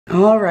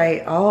All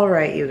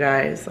right, you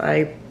guys.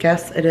 I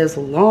guess it is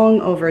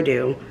long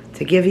overdue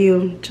to give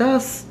you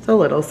just a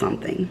little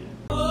something.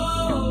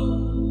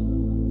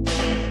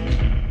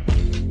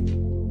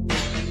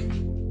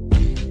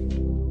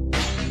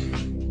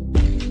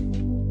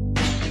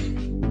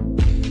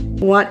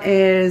 What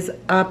is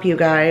up, you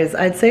guys?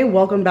 I'd say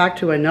welcome back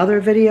to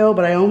another video,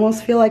 but I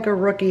almost feel like a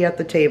rookie at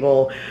the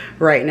table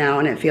right now,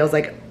 and it feels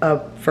like a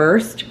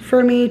first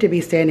for me to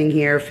be standing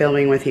here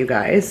filming with you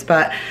guys.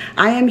 But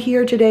I am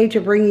here today to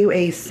bring you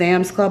a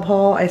Sam's Club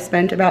haul. I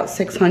spent about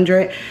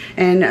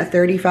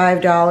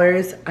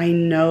 $635. I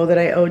know that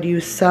I owed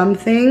you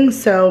something,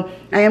 so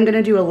I am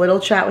gonna do a little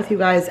chat with you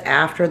guys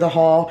after the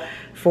haul.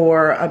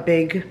 For a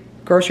big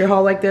grocery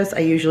haul like this, I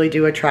usually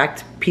do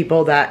attract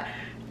people that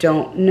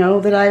don't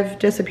know that I've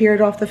disappeared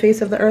off the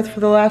face of the earth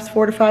for the last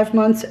 4 to 5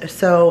 months.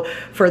 So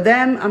for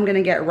them, I'm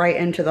gonna get right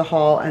into the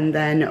haul, and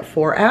then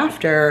for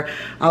after,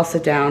 I'll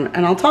sit down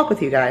and I'll talk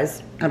with you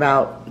guys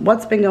about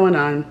what's been going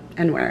on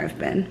and where I've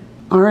been.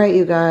 All right,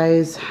 you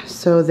guys,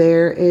 so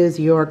there is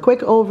your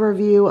quick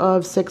overview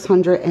of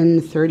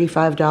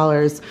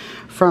 $635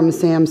 from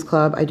Sam's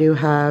Club. I do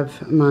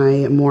have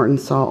my Morton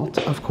salt,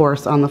 of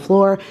course, on the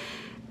floor.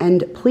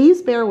 And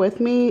please bear with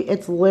me,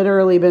 it's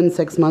literally been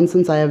 6 months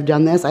since I have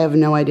done this. I have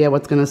no idea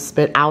what's gonna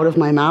spit out of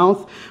my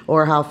mouth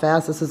or how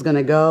fast this is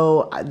gonna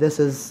go. This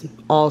is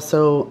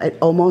also, it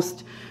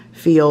almost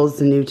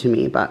feels new to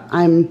me, but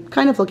I'm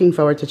kind of looking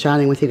forward to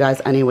chatting with you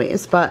guys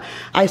anyways. But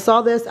I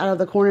saw this out of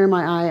the corner of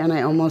my eye and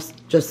I almost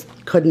just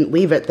couldn't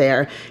leave it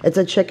there. It's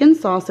a chicken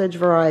sausage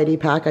variety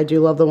pack. I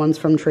do love the ones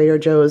from Trader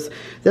Joe's.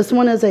 This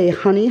one is a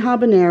honey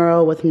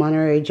habanero with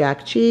Monterey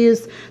Jack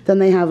cheese. Then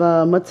they have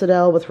a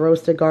mozzarella with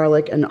roasted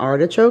garlic and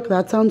artichoke.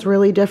 That sounds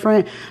really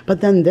different.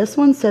 But then this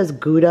one says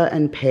Gouda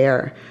and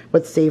pear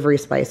with savory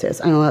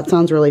spices. I know that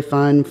sounds really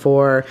fun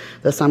for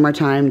the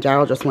summertime.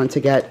 Daryl just went to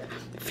get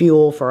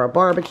fuel for a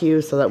barbecue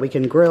so that we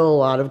can grill. A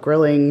lot of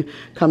grilling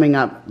coming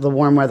up. The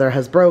warm weather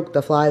has broke,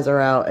 the flies are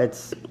out,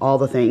 it's all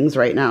the things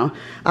right now.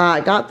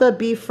 I got the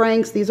beef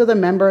franks. These are the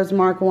Members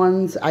Mark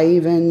ones. I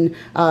even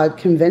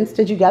convinced,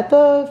 did you get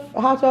the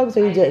hot dogs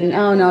or you didn't?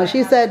 Oh no,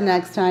 she said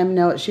next time.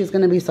 No, she's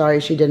gonna be sorry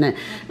she didn't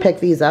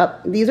pick these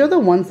up. These are the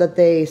ones that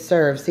they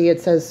serve. See,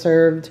 it says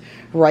served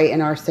right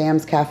in our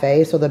Sam's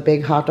Cafe. So the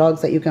big hot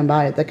dogs that you can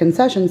buy at the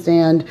concession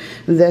stand,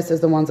 this is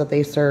the ones that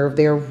they serve.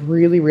 They're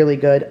really, really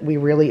good. We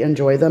really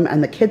enjoy them,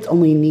 and the kids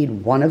only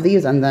need one of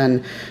these and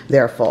then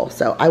they're full.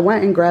 So I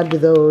went and grabbed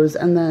those,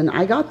 and then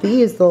I got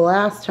these the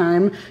last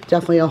time.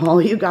 Definitely a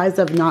haul you guys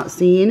have not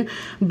seen,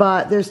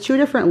 but there's 2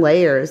 different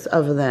layers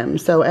of them.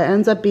 So it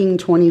ends up being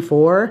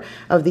 24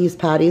 of these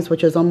patties,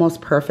 which is almost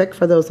perfect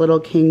for those little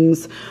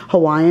King's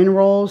Hawaiian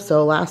rolls.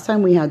 So last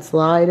time we had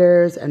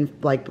sliders and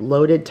like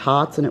loaded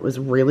tots, and it was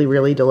really,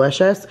 really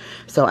delicious.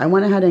 So I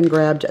went ahead and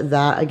grabbed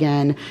that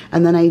again.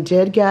 And then I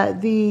did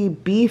get the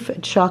beef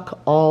chuck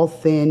all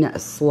thin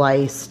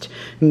sliced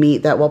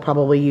meat that we'll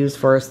probably use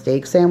for a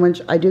steak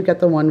sandwich. I do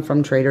get the one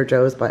from Trader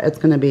Joe's, but it's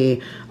going to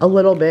be a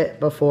little bit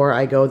before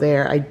I go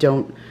there. I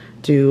don't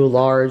do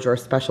large or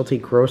specialty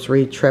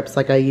grocery trips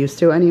like I used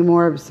to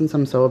anymore since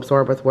I'm so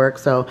absorbed with work.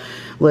 So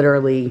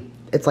literally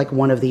it's like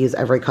one of these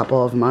every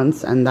couple of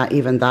months, and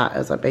even that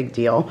is a big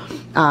deal.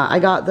 I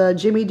got the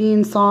Jimmy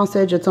Dean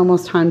sausage. It's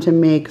almost time to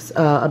make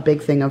a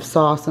big thing of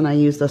sauce, and I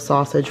used the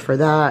sausage for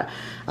that.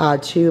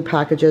 2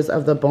 packages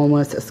of the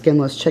boneless,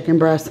 skinless chicken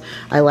breasts.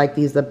 I like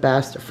these the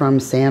best from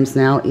Sam's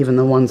now. Even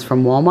the ones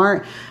from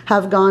Walmart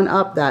have gone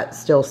up. That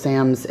still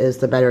Sam's is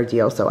the better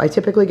deal. So I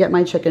typically get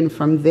my chicken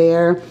from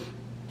there.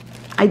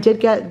 I did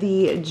get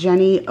the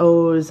Jenny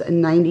O's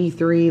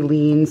 93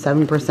 lean,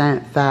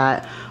 7%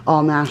 fat,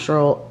 all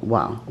natural,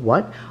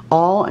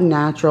 all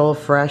natural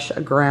fresh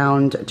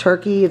ground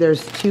turkey.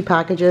 There's 2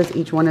 packages.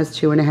 Each one is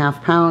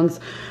 2.5 pounds.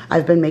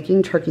 I've been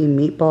making turkey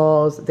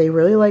meatballs. They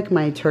really like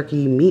my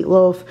turkey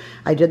meatloaf.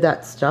 I did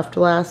that stuffed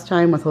last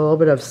time with a little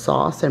bit of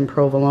sauce and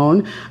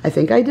provolone. I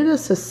think I did a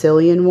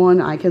Sicilian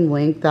one. I can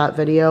link that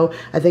video.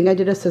 I think I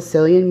did a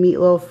Sicilian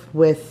meatloaf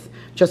with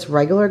just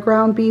regular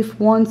ground beef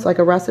once, like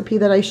a recipe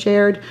that I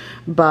shared,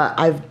 but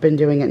I've been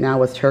doing it now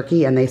with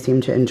turkey and they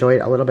seem to enjoy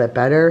it a little bit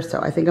better. So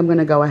I think I'm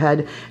gonna go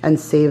ahead and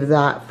save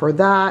that for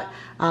that.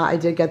 I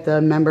did get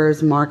the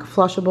Members Mark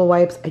flushable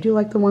wipes. I do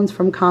like the ones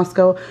from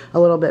Costco a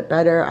little bit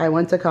better. I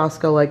went to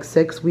Costco like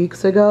 6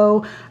 weeks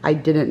ago. I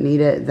didn't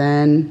need it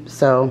then,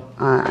 so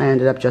I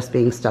ended up just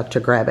being stuck to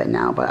grab it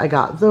now, but I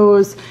got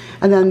those.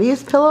 And then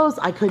these pillows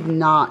I could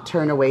not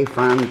turn away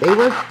from. They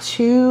were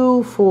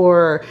 2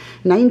 for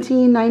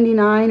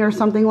 $19.99 or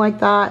something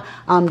like that.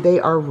 They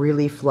are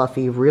really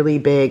fluffy, really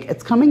big.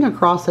 It's coming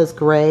across as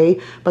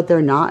gray, but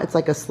they're not. It's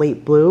like a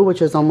slate blue,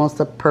 which is almost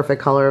the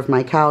perfect color of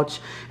my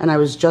couch. And I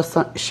was just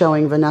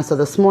showing Vanessa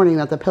this morning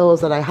that the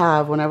pillows that I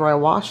have, whenever I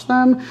wash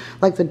them,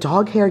 like the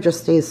dog hair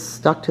just stays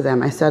stuck to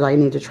them. I said I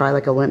need to try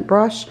like a lint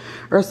brush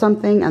or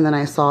something, and then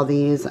I saw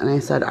these and I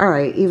said, all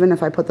right, even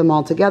if I put them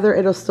all together,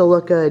 it'll still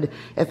look good.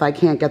 If I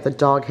can't get the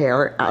dog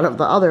hair out of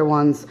the other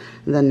ones,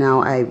 then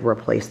now I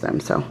replace them.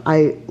 So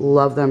I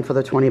love them for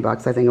the 20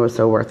 bucks. I think it was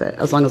so worth it.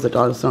 As long as the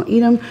dogs don't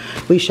eat them,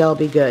 we shall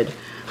be good.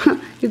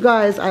 You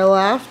guys, I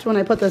laughed when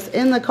I put this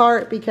in the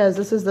cart because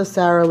this is the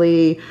Sara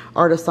Lee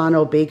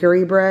Artisano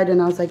Bakery bread. And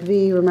I was like,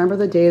 V, remember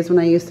the days when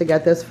I used to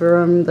get this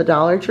from the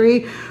Dollar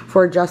Tree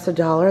for just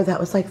 $1? That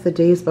was like the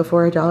days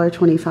before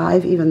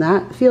 $1.25. Even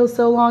that feels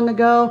so long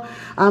ago.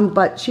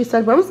 But she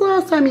said, when was the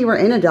last time you were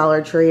in a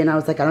Dollar Tree? And I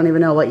was like, I don't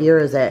even know, what year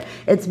is it?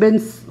 It's been,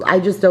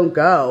 I just don't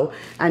go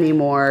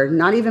anymore.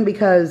 Not even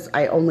because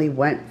I only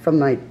went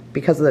from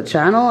because of the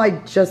channel. I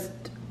just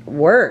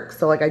work.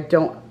 So like I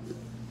don't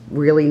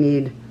really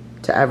need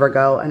to ever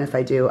go, and if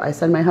I do, I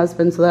send my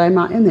husband so that I'm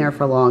not in there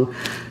for long.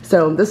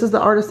 So this is the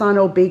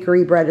Artisano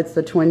Bakery bread. It's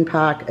the twin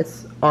pack.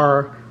 It's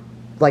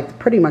like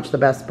pretty much the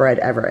best bread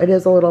ever. It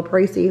is a little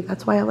pricey.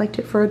 That's why I liked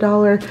it for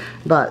 $1,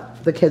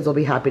 but the kids will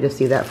be happy to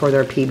see that for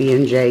their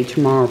PB&J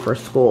tomorrow for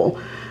school.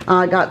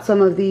 I got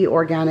some of the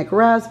organic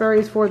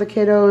raspberries for the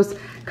kiddos.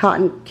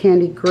 Cotton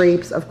candy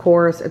grapes, of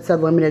course. It said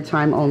limited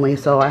time only,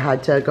 so I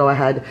had to go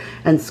ahead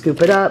and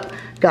scoop it up.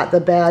 Got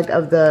the bag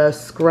of the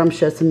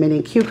scrumptious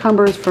mini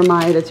cucumbers for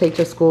Maya to take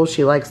to school.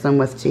 She likes them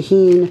with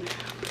tahini.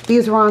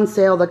 These were on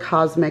sale, the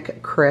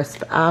Cosmic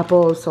Crisp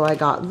apples, so I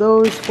got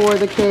those for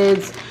the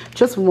kids.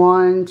 Just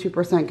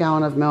 2%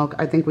 gallon of milk.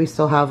 I think we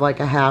still have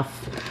like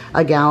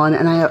a gallon.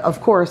 And I,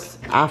 of course,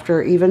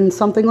 after even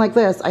something like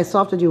this, I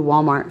still have to do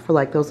Walmart for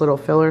like those little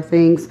filler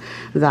things,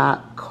 that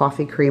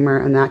coffee creamer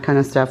and that kind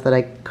of stuff that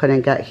I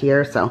couldn't get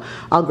here. So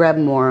I'll grab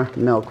more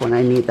milk when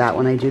I need that,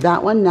 when I do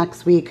that one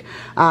next week.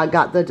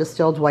 Got the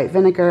distilled white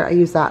vinegar. I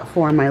use that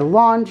for my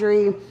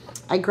laundry.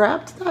 I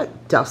grabbed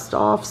that dust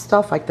off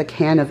stuff, like the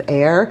can of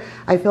air.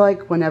 I feel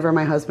like whenever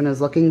my husband is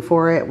looking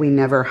for it, we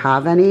never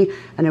have any,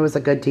 and it was a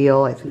good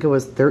deal. I think it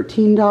was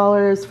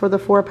 $13 for the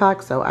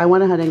 4-pack, so I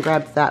went ahead and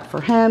grabbed that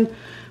for him.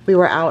 We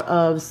were out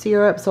of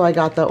syrup, so I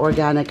got the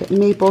organic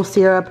maple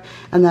syrup,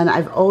 and then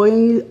I've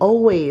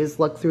always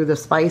looked through the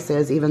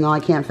spices, even though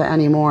I can't fit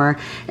any more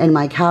in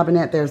my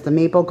cabinet. There's the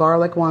maple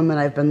garlic one that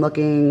I've been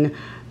looking,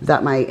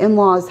 that my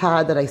in-laws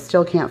had, that I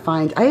still can't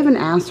find. I even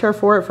asked her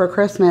for it for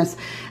Christmas,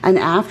 and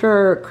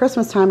after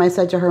Christmas time I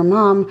said to her,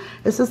 Mom,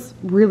 this is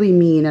really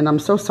mean and I'm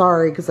so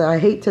sorry, because I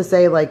hate to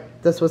say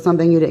like this was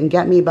something you didn't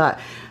get me, but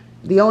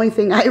the only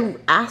thing I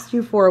asked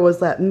you for was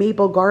that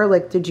maple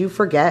garlic. Did you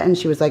forget? And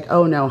she was like,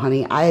 oh no,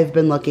 honey, I've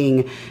been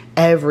looking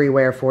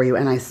everywhere for you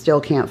and I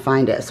still can't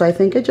find it. So I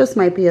think it just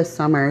might be a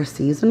summer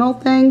seasonal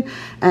thing,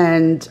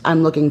 and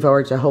I'm looking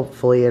forward to,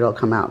 hopefully it'll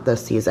come out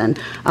this season.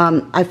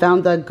 I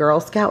found the Girl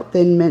Scout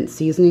Thin Mint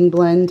Seasoning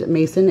Blend.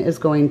 Mason is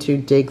going to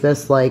dig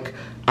this like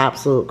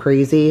absolute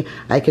crazy.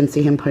 I can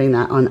see him putting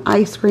that on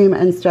ice cream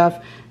and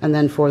stuff. And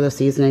then for the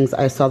seasonings,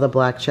 I saw the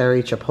black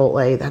cherry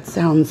chipotle. That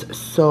sounds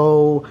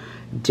so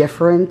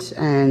different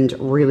and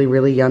really,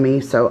 really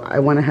yummy. So I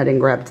went ahead and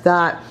grabbed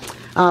that.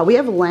 We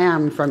have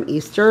lamb from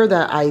Easter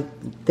that I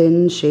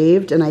thin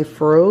shaved and I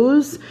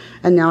froze,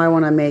 and now I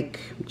want to make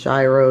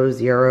gyros,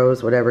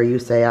 gyros, whatever you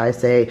say, I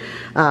say.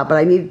 But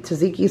I need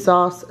tzatziki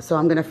sauce, so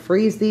I'm going to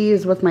freeze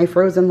these with my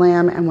frozen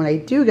lamb, and when I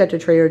do get to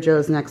Trader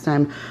Joe's next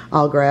time,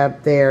 I'll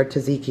grab their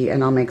tzatziki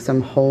and I'll make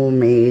some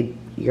homemade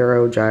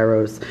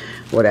gyros,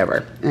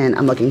 whatever. And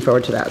I'm looking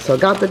forward to that. So I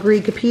got the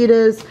Greek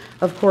pitas.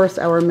 Of course,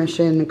 our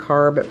Mission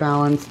Carb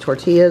Balance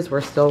tortillas.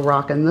 We're still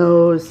rocking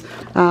those.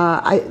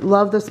 I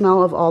love the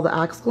smell of all the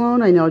Axe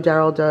Cologne. I know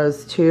Daryl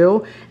does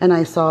too. And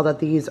I saw that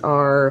these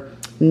are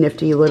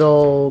nifty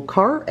little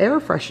car air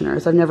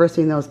fresheners. I've never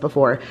seen those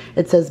before.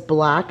 It says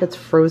black. It's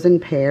frozen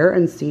pear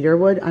and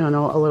cedarwood. I don't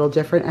know, a little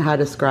different. It had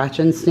a scratch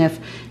and sniff,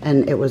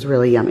 and it was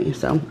really yummy.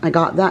 So I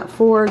got that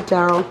for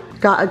Daryl.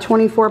 Got a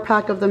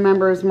 24-pack of the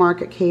Members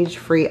Mark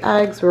cage-free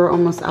eggs. We were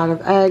almost out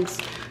of eggs.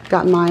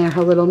 Got Maya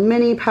her little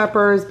mini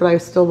peppers, but I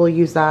still will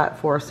use that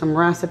for some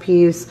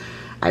recipes.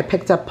 I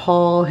picked up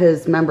Paul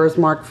his Members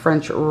Mark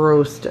French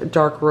roast,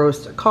 dark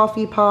roast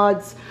coffee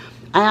pods.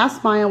 I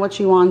asked Maya what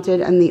she wanted,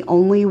 and the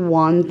only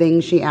one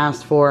thing she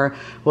asked for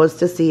was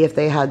to see if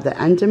they had the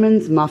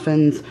Entenmann's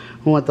muffins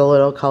with the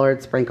little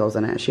colored sprinkles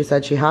in it. She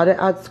said she had it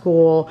at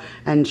school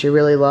and she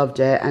really loved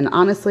it. And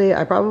honestly,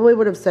 I probably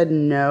would have said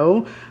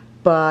no,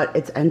 but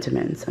it's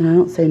Entenmann's, and I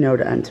don't say no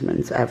to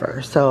Entenmann's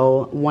ever.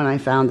 So when I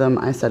found them,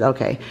 I said,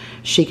 okay,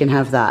 she can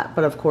have that.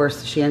 But of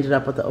course, she ended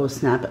up with the Oh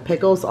Snap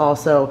pickles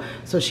also.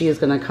 So she is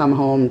gonna come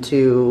home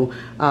to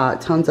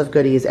tons of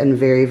goodies and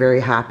very,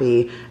 very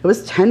happy. It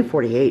was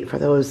 $10.48 for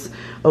those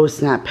Oh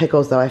Snap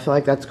pickles though. I feel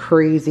like that's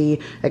crazy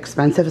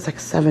expensive. It's like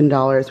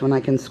 $7 when I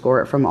can score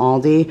it from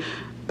Aldi.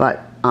 But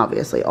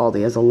obviously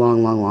Aldi is a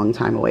long, long, long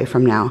time away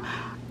from now.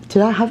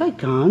 Have I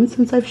gone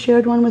since I've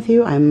shared one with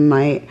you? I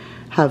might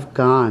have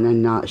gone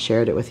and not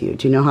shared it with you.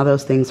 Do you know how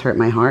those things hurt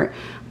my heart?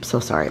 I'm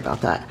so sorry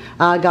about that.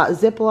 Got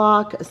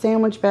Ziploc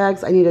sandwich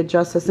bags. I needed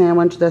just a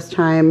sandwich this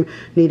time.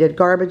 Needed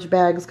garbage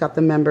bags. Got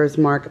the Members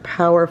Mark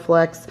Power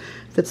Flex.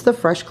 If it's the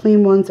Fresh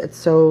Clean ones, it's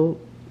so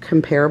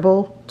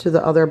comparable to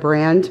the other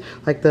brand,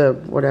 like the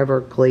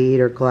whatever Glade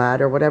or Glad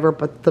or whatever,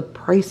 but the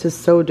price is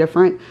so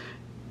different.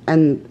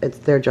 And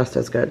they're just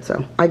as good.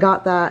 So I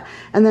got that.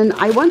 And then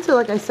I went to,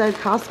 like I said,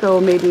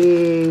 Costco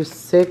maybe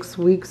 6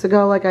 weeks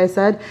ago, like I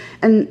said.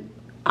 And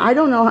I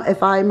don't know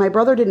if my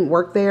brother didn't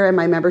work there and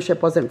my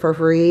membership wasn't for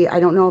free. I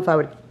don't know if I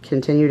would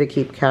continue to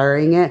keep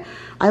carrying it.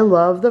 I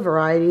love the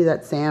variety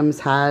that Sam's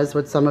has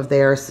with some of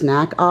their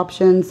snack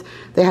options.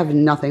 They have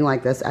nothing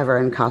like this ever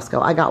in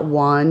Costco. I got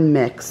one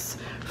mix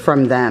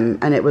from them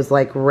and it was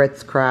like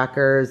Ritz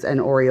crackers and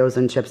Oreos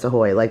and Chips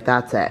Ahoy. Like,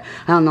 that's it.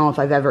 I don't know if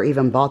I've ever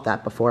even bought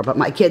that before, but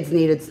my kids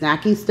needed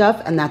snacky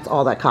stuff and that's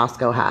all that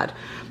Costco had.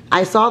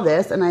 I saw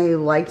this and I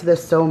liked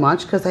this so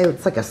much because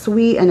it's like a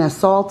sweet and a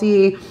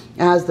salty.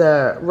 It has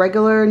the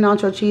regular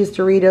nacho cheese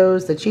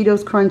Doritos, the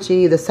Cheetos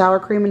Crunchy, the sour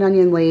cream and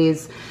onion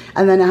Lay's,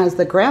 and then it has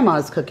the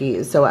grandma's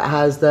cookies. So it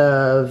has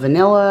the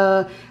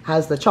vanilla,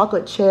 has the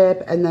chocolate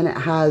chip, and then it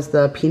has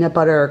the peanut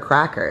butter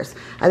crackers.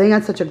 I think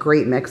that's such a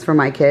great mix for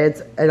my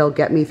kids. It'll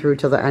get me through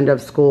till the end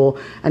of school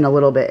and a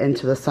little bit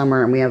into the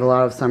summer, and we have a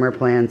lot of summer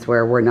plans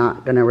where we're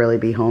not gonna really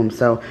be home,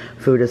 so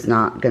food is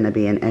not gonna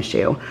be an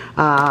issue.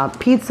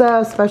 Pizza,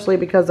 especially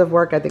because of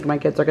work, I think my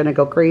kids are gonna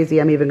go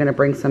crazy. I'm even gonna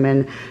bring some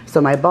in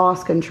so my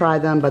boss can try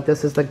them, but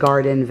this is the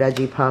Garden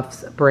Veggie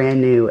Puffs,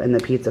 brand new in the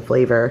pizza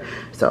flavor.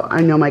 So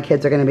I know my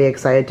kids are gonna be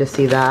excited to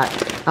see that.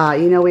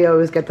 You know, we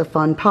always get the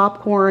fun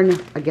popcorn.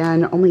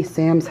 Again, only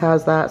Sam's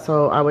has that,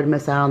 so I would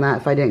miss out on that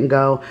if I didn't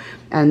go.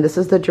 And this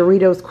is the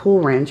Doritos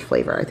Cool Ranch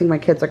flavor. I think my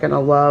kids are gonna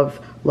love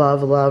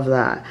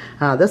that.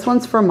 This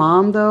one's for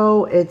mom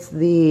though. It's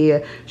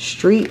the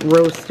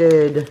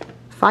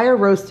fire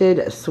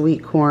roasted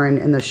sweet corn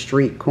in the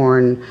street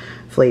corn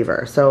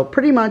flavor. So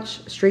pretty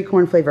much street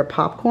corn flavor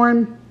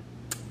popcorn.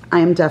 I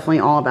am definitely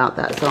all about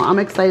that. So I'm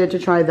excited to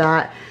try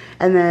that.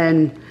 And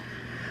then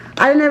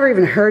I never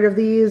even heard of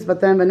these, but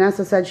then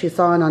Vanessa said she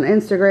saw it on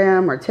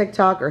Instagram or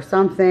TikTok or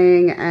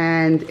something,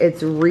 and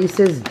it's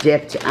Reese's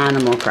dipped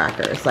animal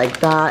crackers.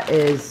 Like, that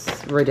is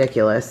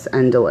ridiculous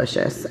and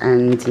delicious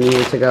and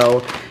needed to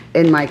go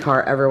in my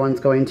cart.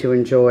 Everyone's going to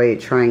enjoy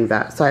trying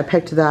that. So I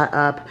picked that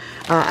up.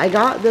 I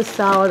got this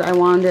salad. I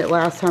wanted it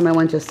last time I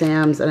went to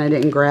Sam's and I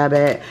didn't grab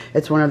it.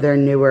 It's one of their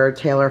newer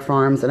Taylor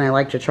Farms and I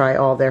like to try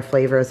all their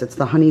flavors. It's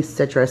the honey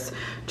citrus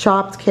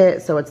chopped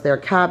kit. So it's their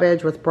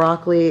cabbage with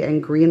broccoli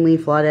and green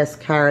leaf lettuce,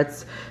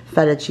 carrots,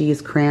 feta cheese,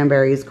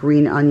 cranberries,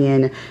 green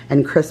onion,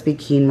 and crispy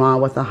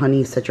quinoa with a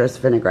honey citrus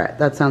vinaigrette.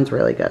 That sounds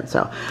really good.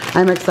 So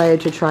I'm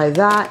excited to try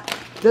that.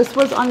 This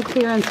was on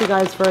clearance, you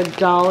guys, for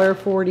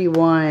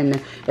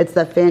 $1.41. It's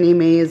the Fannie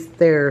Mae's,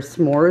 their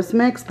s'mores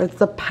mix. That's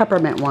the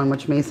peppermint one,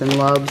 which Mason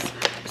loves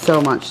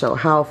so much. So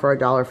how for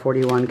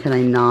 $1.41 can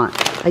I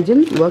not? I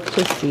didn't look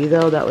to see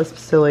though. That was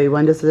silly.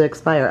 When does it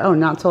expire? Oh,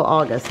 not till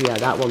August. Yeah,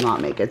 that will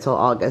not make it till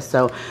August.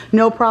 So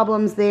no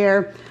problems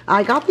there.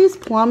 I got these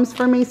plums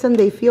for Mason.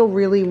 They feel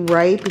really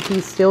ripe.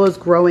 He still is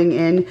growing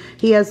in.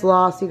 He has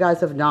lost, you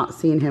guys have not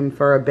seen him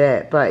for a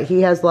bit, but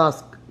he has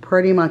lost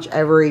pretty much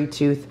every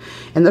tooth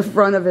in the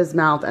front of his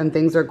mouth and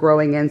things are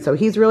growing in. So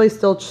he's really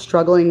still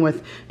struggling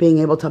with being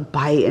able to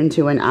bite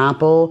into an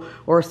apple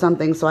or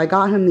something. So I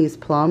got him these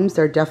plums.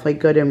 They're definitely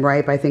good and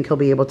ripe. I think he'll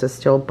be able to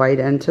still bite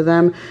into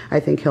them. I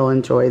think he'll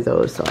enjoy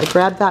those. So I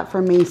grabbed that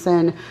for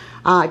Mason.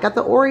 I got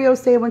the Oreo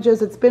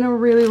sandwiches. It's been a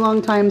really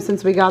long time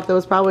since we got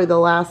those. Probably the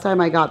last time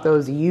I got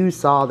those, you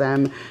saw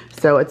them.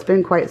 So it's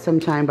been quite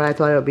some time, but I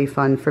thought it would be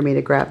fun for me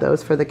to grab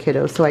those for the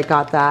kiddos. So I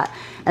got that.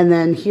 And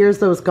then here's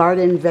those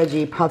Garden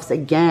Veggie Puffs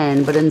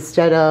again, but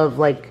instead of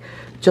like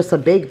just a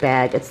big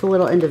bag, it's the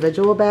little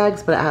individual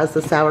bags, but it has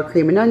the sour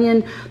cream and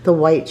onion, the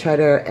white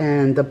cheddar,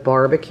 and the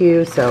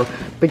barbecue. So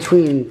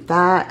between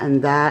that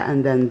and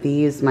then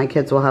these, my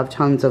kids will have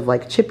tons of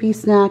like chippy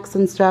snacks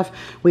and stuff.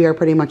 We are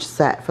pretty much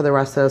set for the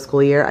rest of the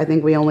school year. I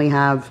think we only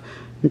have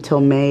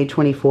until May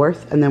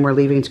 24th, and then we're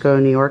leaving to go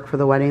to New York for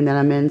the wedding that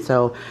I'm in.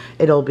 So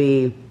it'll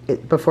be,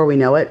 before we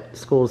know it,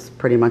 school's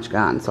pretty much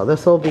gone. So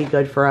this will be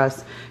good for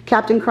us.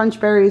 Captain Crunch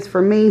Berries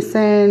for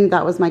Mason.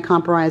 That was my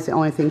compromise, the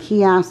only thing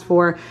he asked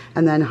for.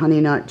 And then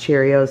Honey Nut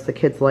Cheerios. The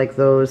kids like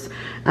those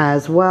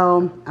as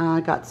well.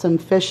 Got some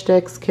fish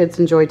sticks. Kids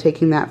enjoy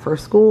taking that for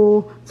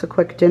school. It's a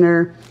quick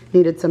dinner.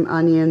 Needed some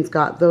onions.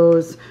 Got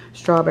those.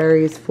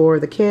 Strawberries for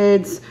the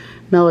kids.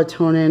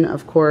 Melatonin,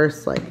 of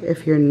course, like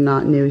if you're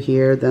not new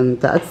here, then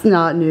that's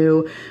not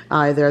new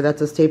either.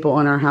 That's a staple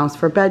in our house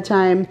for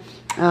bedtime.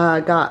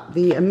 Got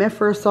the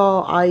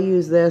Omeprazole. I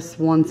use this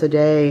once a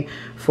day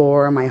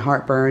for my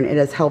heartburn. It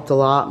has helped a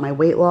lot, my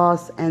weight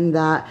loss, and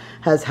that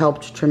has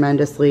helped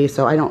tremendously.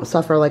 So I don't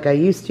suffer like I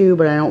used to,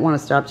 but I don't want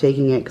to stop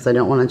taking it because I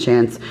don't want a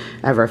chance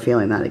ever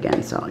feeling that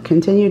again. So I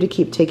continue to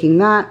keep taking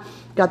that.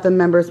 Got the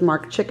Members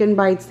Mark chicken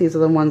bites. These are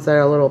the ones that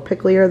are a little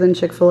picklier than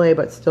Chick-fil-A,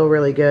 but still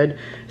really good.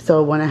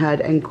 So went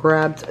ahead and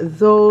grabbed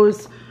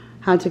those.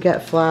 Had to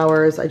get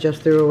flowers. I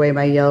just threw away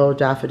my yellow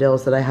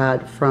daffodils that I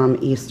had from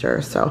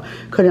Easter. So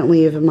couldn't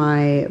leave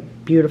my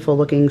beautiful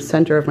looking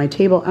center of my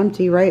table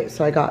empty, right?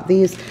 So I got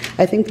these.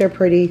 I think they're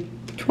pretty.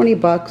 20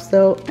 bucks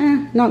though,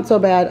 not so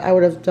bad. I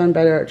would have done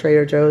better at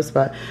Trader Joe's,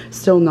 but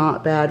still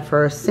not bad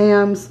for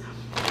Sam's.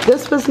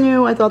 This was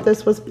new. I thought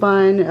this was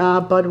fun.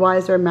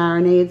 Budweiser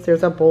marinades.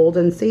 There's a bold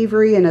and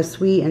savory and a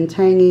sweet and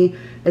tangy.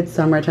 It's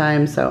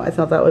summertime, so I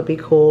thought that would be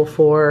cool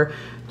for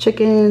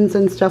chickens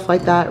and stuff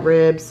like that,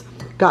 ribs.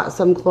 Got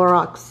some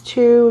Clorox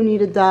too,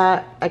 needed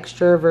that,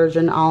 extra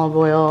virgin olive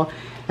oil.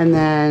 And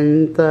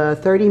then the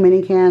 30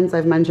 mini cans,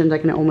 I've mentioned I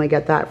can only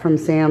get that from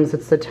Sam's.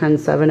 It's the 10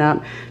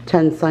 7-Up,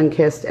 10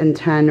 Sunkist, and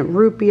 10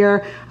 root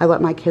beer. I let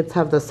my kids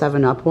have the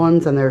 7-Up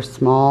ones and they're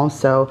small,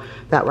 so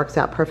that works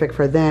out perfect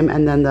for them.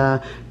 And then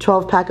the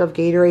 12 pack of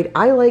Gatorade.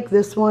 I like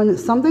this one.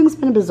 Something's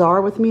been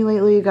bizarre with me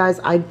lately, you guys.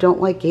 I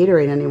don't like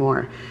Gatorade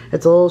anymore.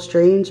 It's a little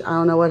strange. I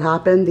don't know what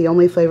happened. The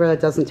only flavor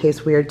that doesn't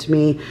taste weird to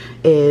me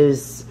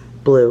is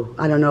blue.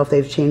 I don't know if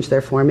they've changed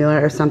their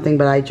formula or something,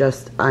 but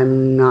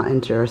I'm not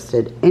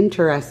interested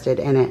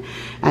in it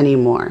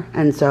anymore.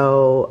 And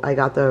so I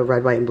got the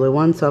red, white, and blue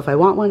one. So if I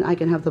want one, I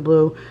can have the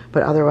blue,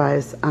 but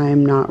otherwise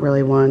I'm not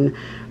really one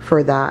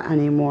for that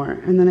anymore.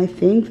 And then I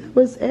think that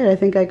was it. I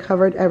think I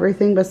covered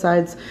everything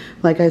besides,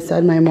 like I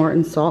said, my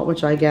Morton salt,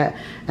 which I get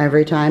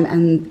every time.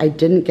 And I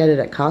didn't get it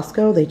at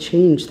Costco. They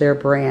changed their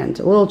brand.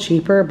 A little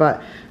cheaper,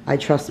 but I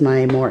trust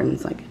my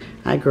Mortons. Like,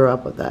 I grew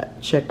up with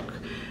that chick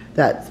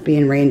that's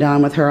being rained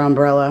on with her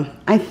umbrella.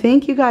 I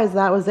think, you guys,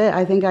 that was it.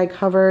 I think I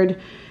covered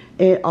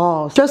it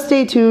all. Just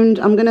stay tuned.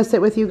 I'm gonna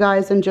sit with you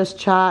guys and just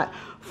chat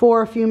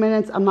for a few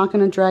minutes. I'm not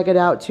gonna drag it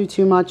out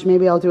too much.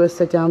 Maybe I'll do a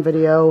sit down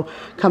video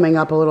coming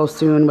up a little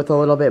soon with a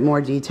little bit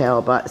more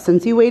detail. But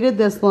since you waited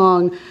this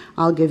long,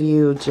 I'll give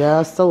you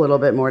just a little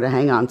bit more to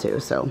hang on to.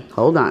 So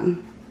hold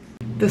on.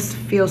 This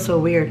feels so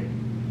weird.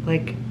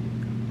 Like,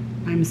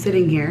 I'm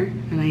sitting here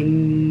and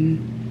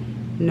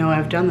I know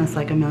I've done this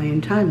like a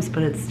million times,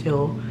 but it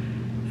still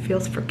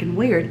feels freaking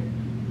weird.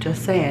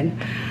 Just saying.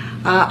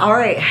 All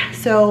right,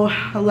 so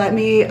let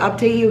me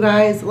update you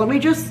guys. Let me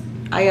just,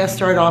 I guess,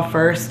 start off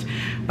first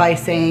by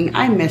saying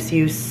I miss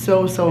you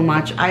so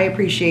much. I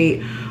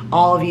appreciate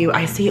all of you.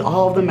 I see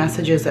all of the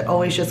messages that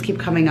always just keep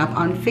coming up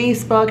on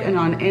Facebook and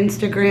on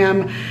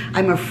Instagram.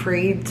 I'm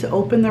afraid to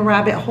open the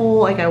rabbit hole.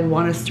 Like, I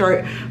want to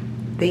start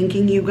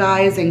thanking you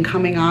guys and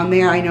coming on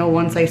there. I know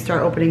once I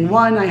start opening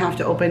one, I have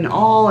to open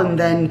all, and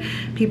then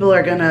people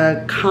are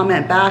gonna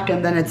comment back,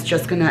 and then it's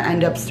just gonna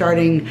end up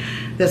starting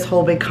this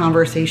whole big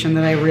conversation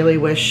that I really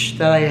wish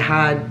that I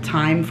had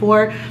time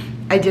for.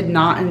 I did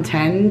not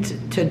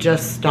intend to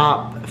just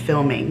stop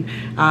filming.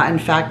 In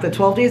fact, the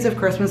 12 days of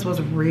Christmas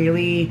was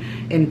really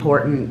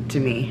important to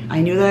me. I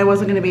knew that I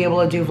wasn't gonna be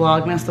able to do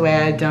Vlogmas the way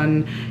I had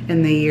done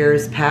in the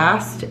years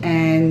past,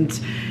 and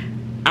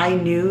I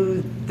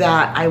knew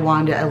that I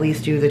wanted to at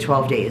least do the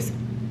 12 days.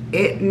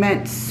 It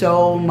meant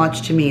so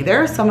much to me.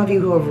 There are some of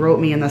you who have wrote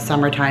me in the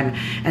summertime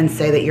and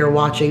say that you're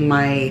watching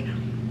my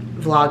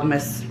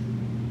Vlogmas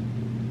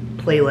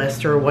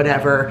playlist or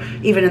whatever,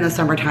 even in the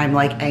summertime,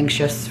 like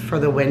anxious for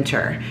the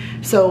winter.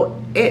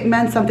 So it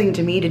meant something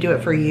to me to do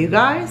it for you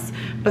guys,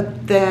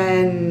 but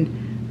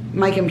then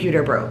my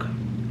computer broke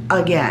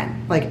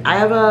again. Like, I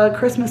have a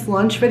Christmas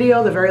lunch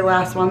video, the very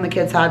last one the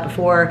kids had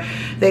before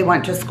they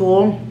went to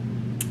school.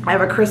 I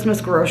have a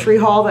Christmas grocery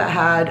haul that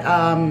had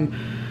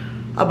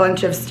a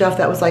bunch of stuff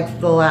that was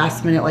like the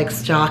last minute, like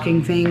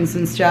stocking things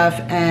and stuff.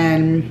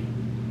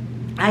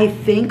 And I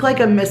think like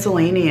a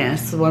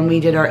miscellaneous, when we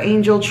did our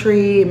angel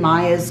tree,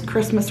 Maya's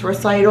Christmas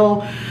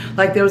recital,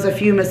 like there was a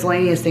few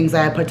miscellaneous things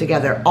I had put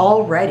together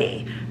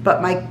already,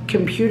 but my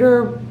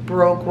computer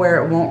broke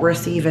where it won't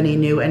receive any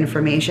new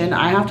information.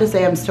 I have to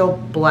say I'm still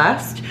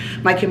blessed.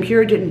 My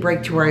computer didn't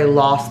break to where I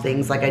lost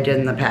things like I did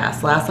in the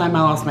past. Last time I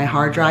lost my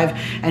hard drive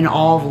and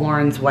all of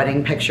Lauren's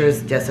wedding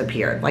pictures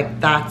disappeared. Like,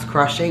 that's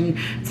crushing.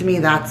 To me,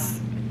 that's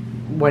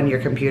when your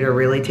computer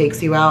really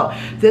takes you out.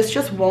 This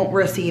just won't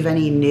receive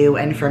any new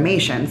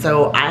information.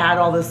 So I had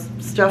all this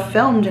stuff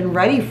filmed and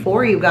ready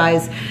for you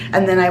guys,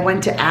 and then I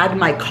went to add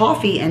my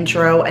coffee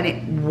intro and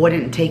it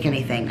wouldn't take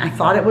anything. I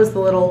thought it was the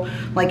little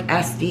like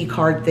SD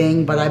card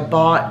thing, but I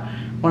bought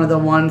one of the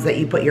ones that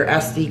you put your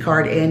SD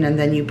card in and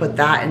then you put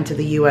that into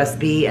the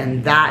USB,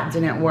 and that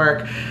didn't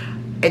work.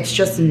 It's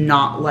just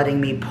not letting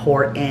me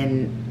port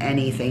in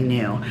anything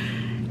new.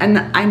 And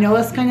I know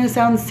this kind of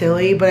sounds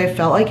silly, but I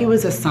felt like it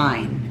was a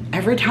sign.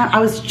 Every time I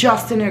was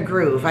just in a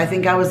groove. I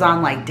think I was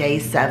on like day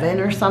 7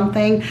 or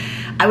something.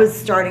 I was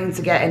starting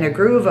to get in a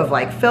groove of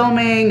like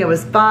filming. It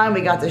was fun. We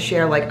got to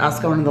share like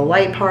us going to the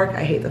light park.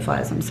 I hate the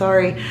flies, I'm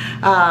sorry.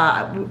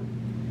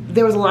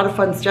 There was a lot of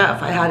fun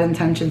stuff I had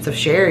intentions of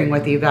sharing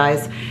with you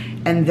guys.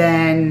 And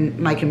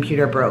then my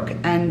computer broke.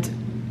 And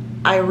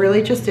I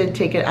really just did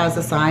take it as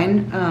a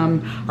sign.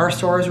 Our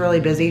store is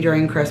really busy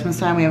during Christmas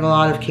time. We have a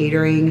lot of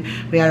catering.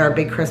 We had our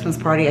big Christmas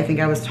party. I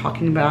think I was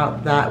talking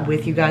about that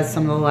with you guys.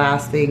 Some of the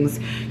last things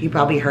you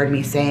probably heard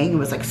me saying. It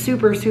was like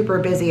super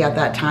busy at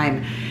that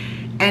time.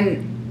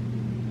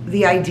 And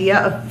the idea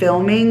of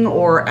filming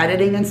or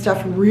editing and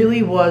stuff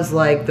really was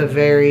like the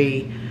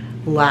very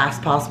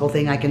last possible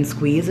thing I can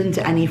squeeze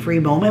into any free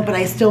moment, but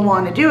I still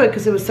want to do it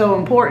because it was so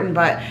important.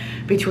 But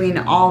between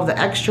all of the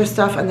extra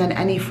stuff and then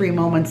any free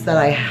moments that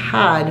I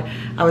had,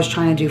 I was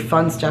trying to do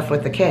fun stuff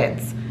with the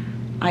kids.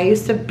 I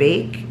used to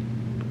bake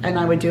and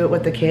I would do it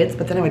with the kids,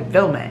 but then I would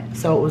film it.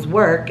 So it was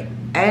work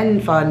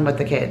and fun with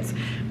the kids.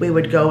 We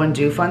would go and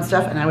do fun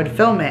stuff and I would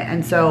film it.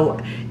 And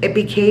so it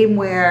became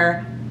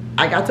where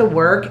I got to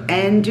work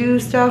and do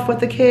stuff with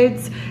the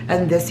kids,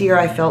 and this year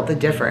I felt the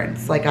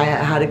difference. Like I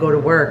had to go to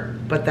work,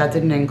 but that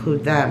didn't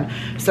include them.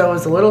 So it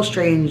was a little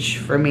strange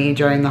for me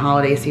during the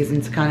holiday season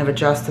to kind of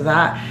adjust to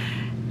that.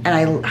 And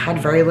I had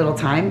very little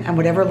time, and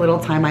whatever little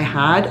time I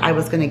had, I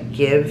was gonna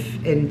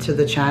give into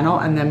the channel.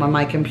 And then when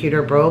my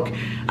computer broke,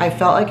 I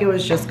felt like it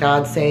was just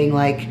God saying,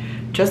 like,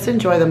 just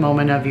enjoy the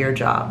moment of your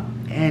job.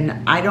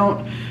 And I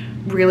don't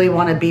really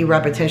want to be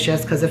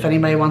repetitious, because if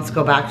anybody wants to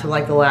go back to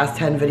like the last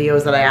 10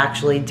 videos that I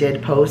actually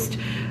did post,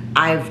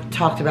 I've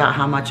talked about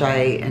how much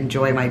I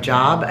enjoy my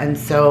job. And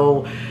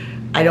so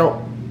I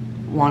don't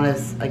want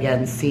to,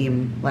 again,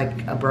 seem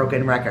like a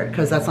broken record,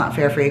 because that's not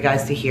fair for you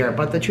guys to hear.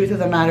 But the truth of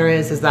the matter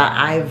is that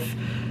I've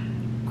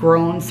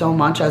grown so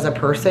much as a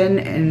person,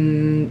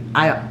 and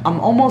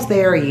I'm almost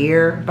there a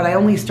year, but I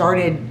only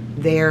started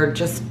there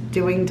just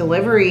doing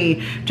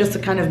delivery just to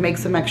kind of make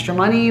some extra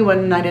money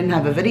when I didn't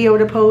have a video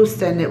to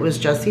post, and it was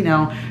just, you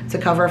know, to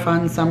cover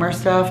fun summer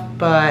stuff.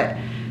 But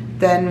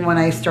then when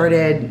I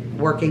started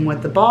working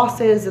with the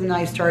bosses and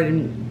I started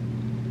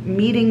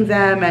meeting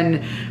them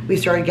and we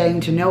started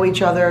getting to know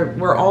each other,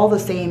 we're all the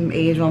same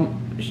age. Well,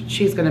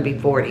 she's gonna be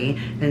 40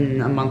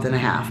 in a month and a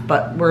half,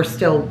 but we're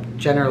still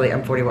generally,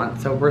 I'm 41,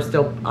 so we're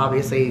still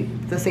obviously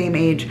the same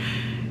age.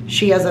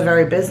 She has a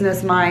very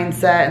business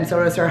mindset, and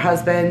so does her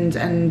husband,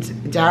 and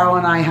Daryl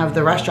and I have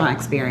the restaurant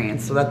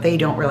experience so that they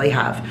don't really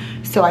have.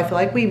 So I feel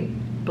like we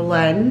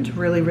blend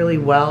really, really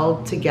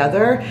well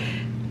together,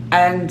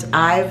 and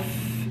I've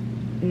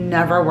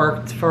never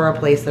worked for a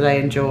place that I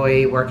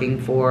enjoy working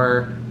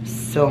for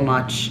so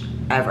much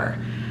ever.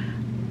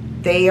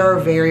 They are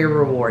very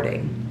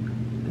rewarding.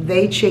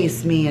 They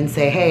chase me and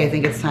say, hey, I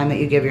think it's time that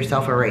you give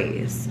yourself a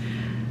raise.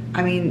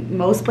 I mean,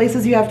 most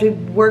places you have to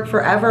work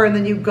forever, and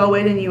then you go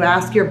in and you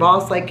ask your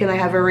boss, like, can I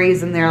have a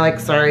raise? And they're like,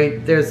 sorry,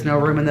 there's no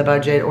room in the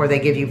budget, or they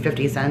give you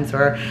 50 cents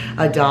or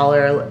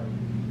 $1.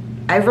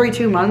 Every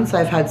 2 months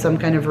I've had some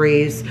kind of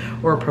raise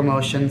or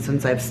promotion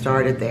since I've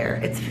started there.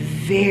 It's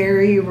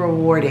very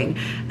rewarding.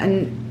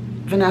 And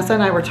Vanessa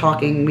and I were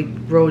talking, we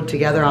rode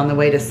together on the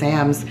way to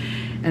Sam's,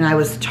 and I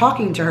was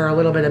talking to her a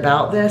little bit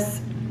about this.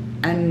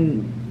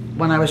 And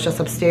when I was just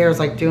upstairs,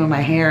 like doing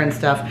my hair and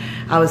stuff,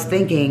 I was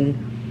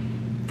thinking,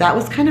 that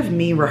was kind of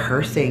me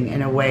rehearsing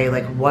in a way,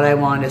 like what I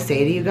wanted to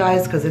say to you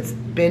guys, because it's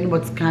been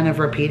what's kind of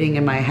repeating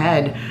in my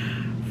head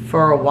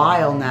for a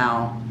while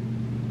now.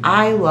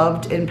 I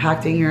loved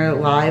impacting your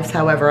lives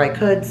however I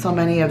could. So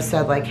many have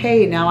said, like,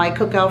 hey, now I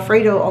cook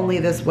Alfredo only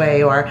this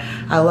way, or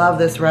I love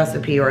this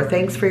recipe, or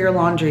thanks for your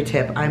laundry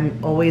tip.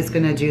 I'm always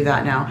gonna do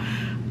that now.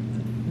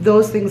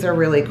 Those things are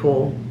really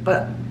cool.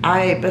 But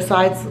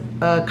besides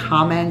a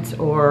comment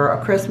or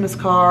a Christmas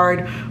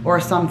card or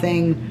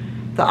something,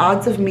 the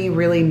odds of me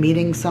really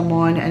meeting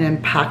someone and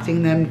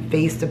impacting them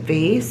face to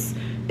face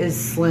is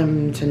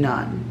slim to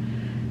none.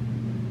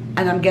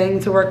 And I'm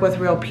getting to work with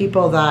real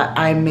people that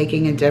I'm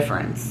making a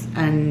difference.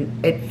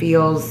 And it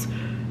feels,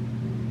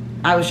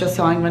 I was just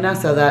telling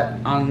Vanessa that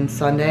on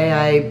Sunday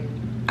I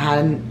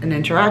had an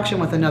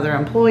interaction with another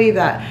employee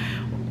that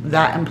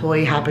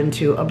employee happened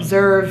to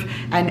observe,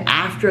 and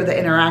after the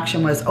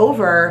interaction was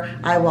over,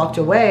 I walked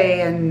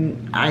away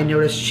and I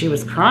noticed she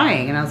was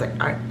crying, and I was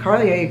like,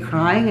 Carly, are you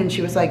crying? And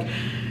she was like,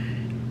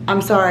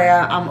 I'm sorry,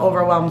 I'm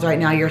overwhelmed right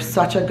now. You're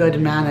such a good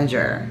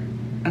manager.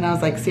 And I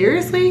was like,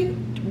 seriously?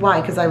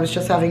 Why? Because I was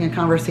just having a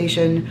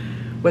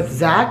conversation with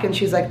Zach, and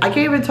she's like, I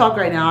can't even talk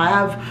right now. I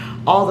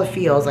have all the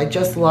feels. I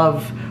just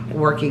love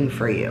working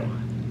for you.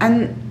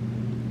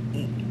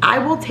 And I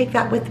will take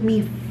that with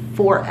me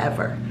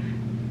forever.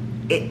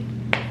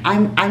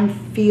 I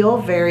feel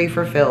very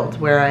fulfilled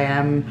where I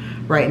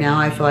am right now.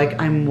 I feel like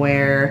I'm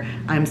where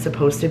I'm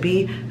supposed to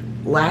be.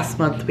 Last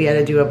month we had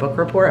to do a book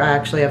report. I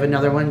actually have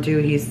another one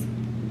due.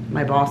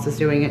 My boss is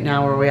doing it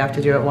now, where we have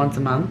to do it once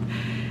a month.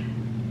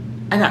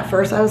 And at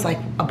first I was like,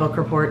 a book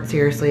report?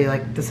 Seriously?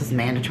 Like, this is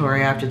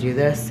mandatory, I have to do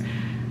this?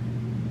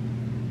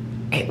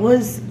 It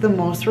was the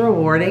most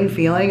rewarding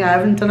feeling. I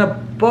haven't done a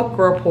book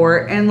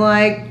report in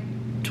like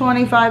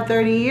 25,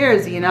 30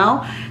 years, you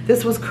know?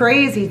 This was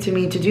crazy to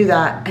me to do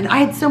that. And I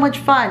had so much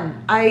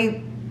fun.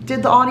 I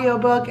did the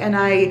audiobook and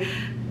I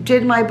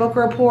did my book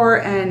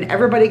report, and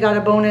everybody got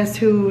a bonus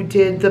who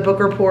did the book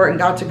report and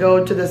got to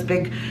go to this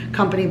big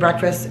company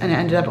breakfast, and it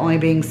ended up only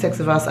being 6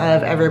 of us out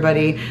of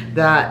everybody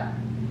that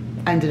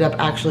ended up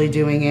actually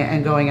doing it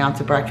and going out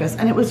to breakfast.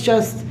 And it was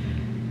just,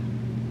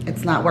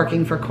 it's not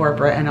working for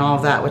corporate and all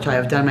of that, which I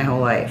have done my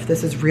whole life.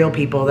 This is real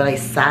people that I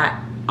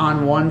sat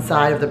on one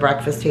side of the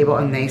breakfast table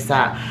and they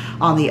sat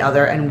on the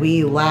other, and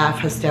we laugh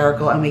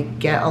hysterical and we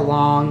get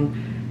along.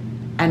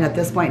 And at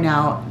this point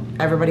now,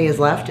 everybody has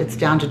left. It's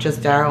down to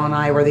just Daryl and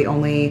I. We're the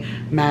only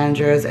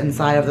managers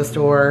inside of the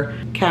store.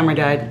 Camera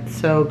died,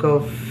 so go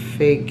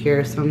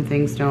figure, some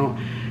things don't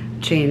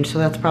change. So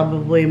that's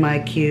probably my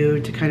cue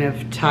to kind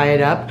of tie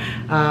it up.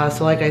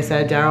 So like I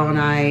said, Daryl and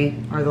I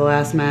are the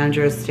last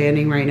managers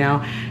standing right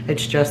now.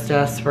 It's just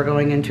us. We're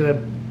going into a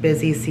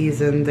busy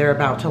season. They're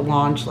about to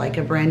launch like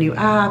a brand new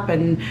app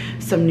and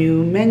some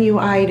new menu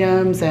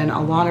items and a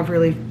lot of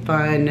really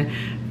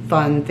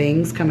fun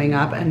things coming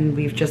up, and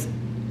we've just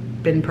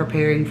been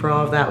preparing for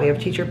all of that. We have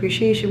Teacher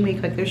Appreciation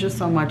Week. Like, there's just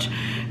so much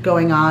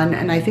going on.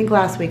 And I think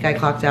last week I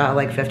clocked out at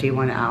like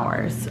 51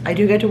 hours. I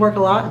do get to work a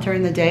lot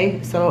during the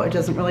day, so it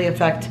doesn't really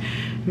affect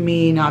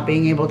me not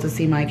being able to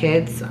see my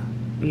kids.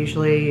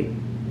 Usually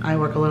I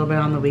work a little bit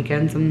on the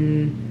weekends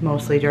and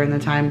mostly during the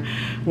time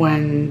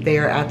when they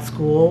are at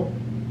school.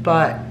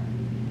 But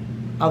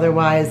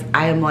otherwise,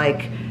 I am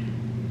like,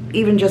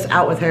 even just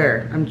out with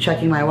her, I'm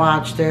checking my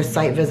watch. There's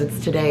site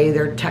visits today.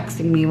 They're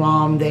texting me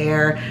while I'm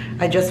there.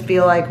 I just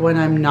feel like when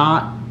I'm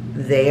not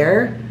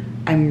there,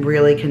 I'm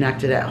really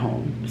connected at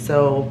home.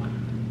 So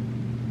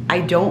I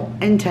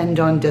don't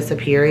intend on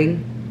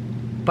disappearing,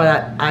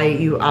 but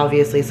you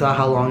obviously saw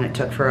how long it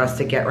took for us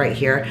to get right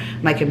here.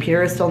 My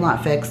computer is still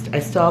not fixed. I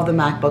still have the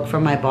MacBook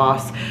from my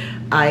boss.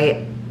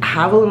 I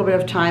have a little bit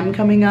of time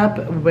coming up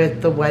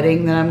with the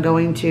wedding that I'm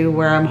going to,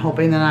 where I'm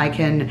hoping that I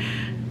can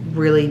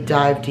really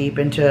dive deep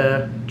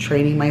into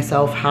training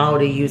myself how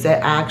to use it.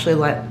 I actually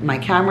lent my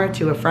camera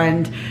to a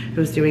friend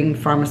who's doing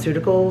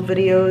pharmaceutical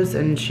videos,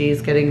 and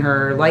she's getting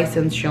her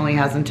license. She only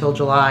has until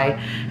July,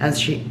 and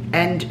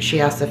she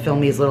has to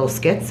film these little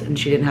skits, and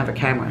she didn't have a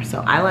camera.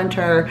 So I lent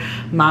her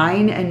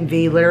mine, and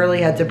V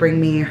literally had to bring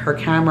me her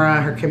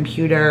camera, her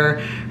computer,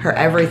 her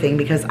everything,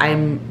 because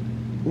I'm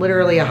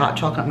literally a hot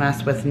chocolate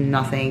mess with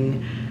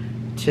nothing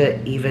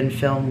to even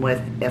film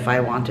with if I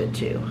wanted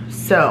to.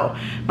 So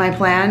my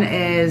plan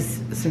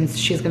is, since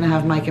she's gonna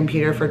have my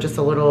computer for just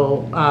a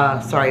little,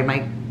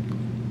 my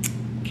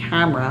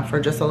camera for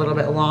just a little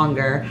bit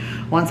longer,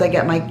 once I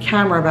get my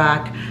camera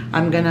back,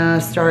 I'm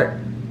gonna start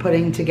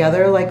putting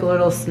together like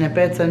little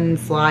snippets and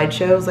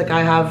slideshows. Like,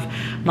 I have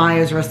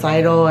Maya's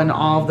recital and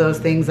all of those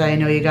things I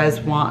know you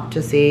guys want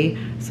to see.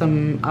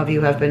 Some of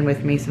you have been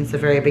with me since the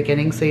very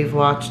beginning, so you've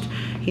watched,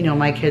 you know,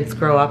 my kids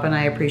grow up, and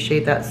I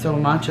appreciate that so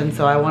much. And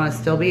so I want to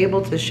still be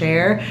able to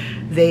share.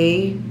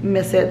 They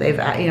miss it. They've,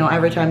 you know,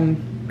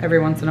 every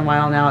once in a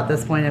while now at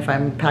this point, if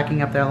I'm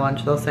packing up their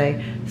lunch, they'll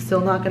say, still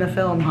not gonna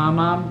film, huh,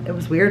 Mom? It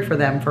was weird for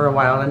them for a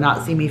while to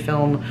not see me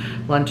film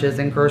lunches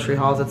and grocery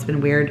hauls. It's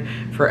been weird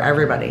for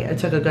everybody. It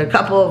took a good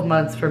couple of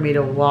months for me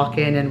to walk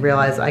in and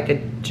realize I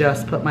could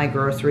just put my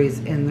groceries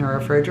in the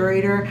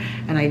refrigerator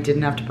and I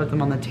didn't have to put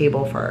them on the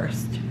table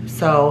first.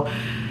 So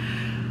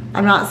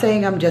I'm not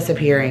saying I'm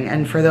disappearing,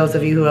 and for those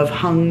of you who have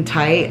hung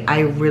tight, I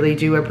really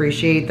do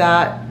appreciate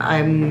that.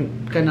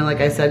 I'm gonna, like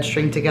I said,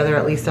 string together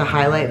at least a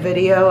highlight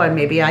video, and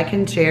maybe I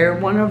can share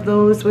one of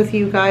those with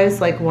you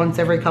guys like once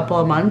every couple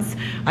of months.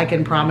 I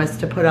can promise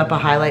to put up a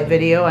highlight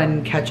video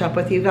and catch up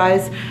with you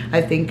guys.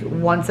 I think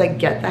once I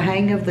get the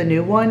hang of the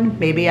new one,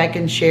 maybe I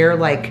can share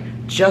like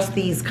just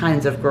these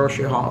kinds of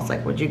grocery hauls.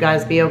 Like, would you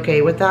guys be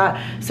okay with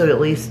that? So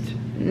at least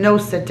no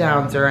sit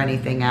downs or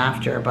anything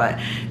after, but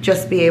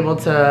just be able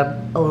to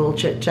a little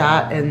chit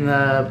chat in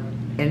the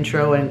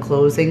intro and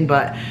closing,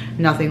 but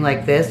nothing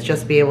like this.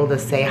 Just be able to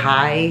say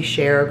hi,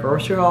 share a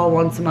grocery haul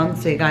once a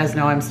month so you guys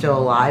know I'm still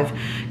alive,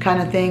 kind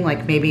of thing.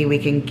 Like, maybe we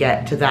can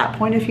get to that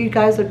point if you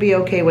guys would be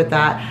okay with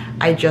that.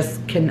 I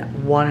just can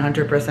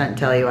 100%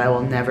 tell you I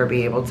will never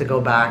be able to go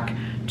back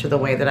to the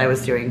way that I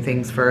was doing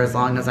things for as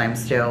long as I'm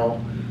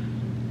still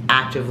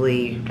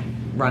actively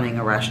running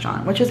a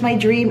restaurant, which is my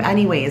dream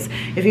anyways.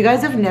 If you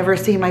guys have never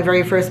seen my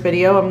very first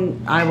video,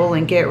 I will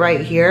link it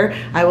right here.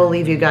 I will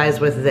leave you guys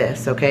with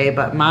this, okay?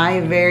 But my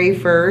very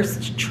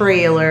first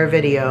trailer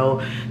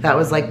video that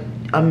was like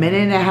a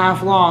minute and a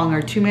half long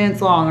or 2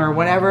 minutes long or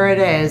whatever it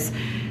is,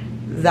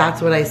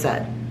 that's what I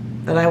said.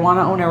 That I want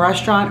to own a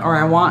restaurant, or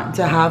I want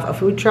to have a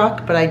food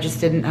truck, but I just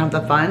didn't have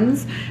the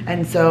funds.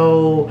 And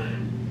so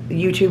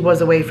YouTube was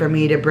a way for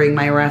me to bring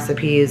my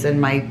recipes and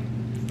my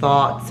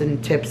thoughts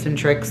and tips and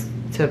tricks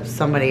to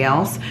somebody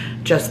else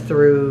just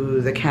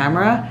through the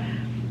camera.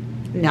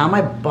 Now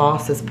my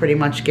boss has pretty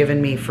much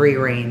given me free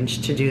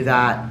range to do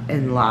that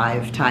in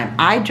live time.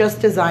 I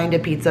just designed a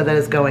pizza that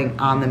is going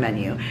on the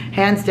menu.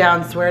 Hands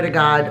down, swear to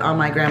God, on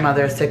my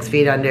grandmother's 6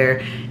 feet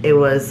under. It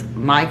was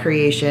my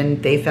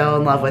creation. They fell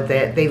in love with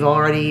it. They've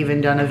already even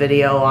done a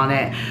video on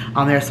it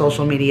on their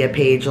social media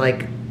page.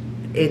 Like,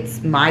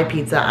 it's my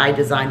pizza. I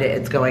designed it.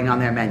 It's going on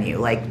their menu.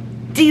 Like,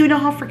 do you know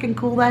how freaking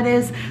cool that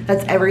is?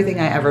 That's everything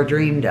I ever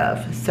dreamed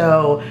of.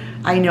 So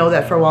I know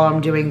that for while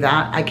I'm doing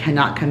that, I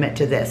cannot commit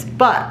to this.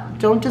 But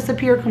don't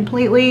disappear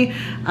completely.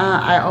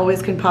 I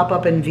always can pop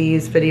up in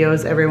V's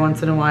videos every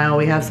once in a while.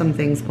 We have some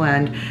things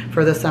planned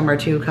for the summer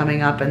too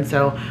coming up, and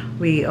so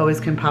we always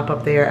can pop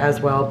up there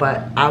as well.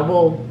 But I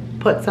will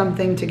put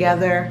something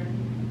together.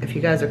 If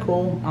you guys are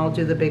cool, I'll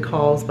do the big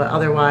hauls. But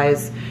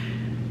otherwise,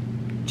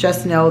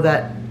 just know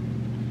that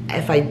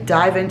if I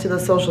dive into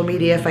the social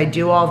media, if I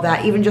do all of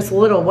that, even just a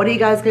little, what are you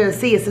guys gonna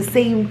see? It's the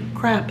same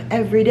crap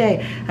every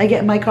day. I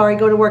get in my car, I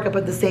go to work, I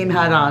put the same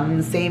hat on and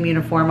the same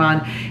uniform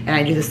on, and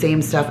I do the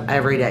same stuff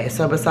every day.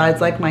 So besides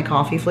like my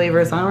coffee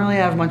flavors, I don't really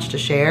have much to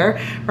share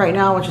right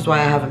now, which is why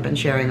I haven't been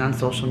sharing on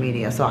social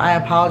media. So I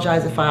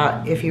apologize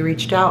if you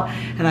reached out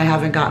and I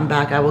haven't gotten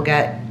back. I will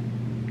get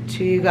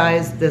to you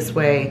guys this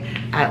way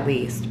at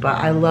least. But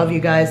I love you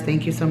guys.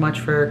 Thank you so much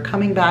for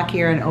coming back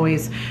here and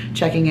always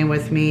checking in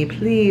with me.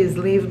 Please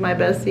leave my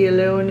bestie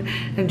alone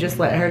and just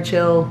let her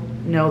chill.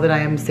 Know that I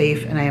am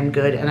safe and I am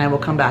good, and I will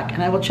come back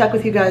and I will check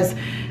with you guys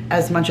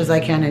as much as I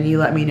can, and you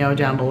let me know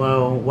down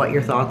below what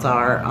your thoughts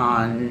are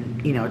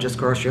on, you know, just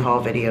grocery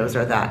haul videos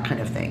or that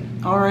kind of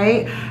thing. All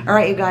right,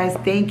 you guys,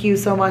 thank you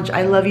so much.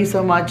 I love you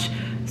so much.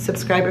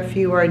 Subscribe if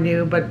you are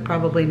new, but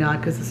probably not,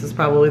 because this is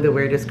probably the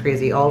weirdest,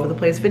 crazy, all over the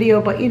place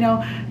video, but you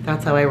know,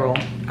 that's how I roll.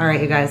 All right,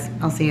 you guys,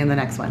 I'll see you in the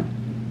next one.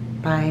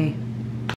 Bye.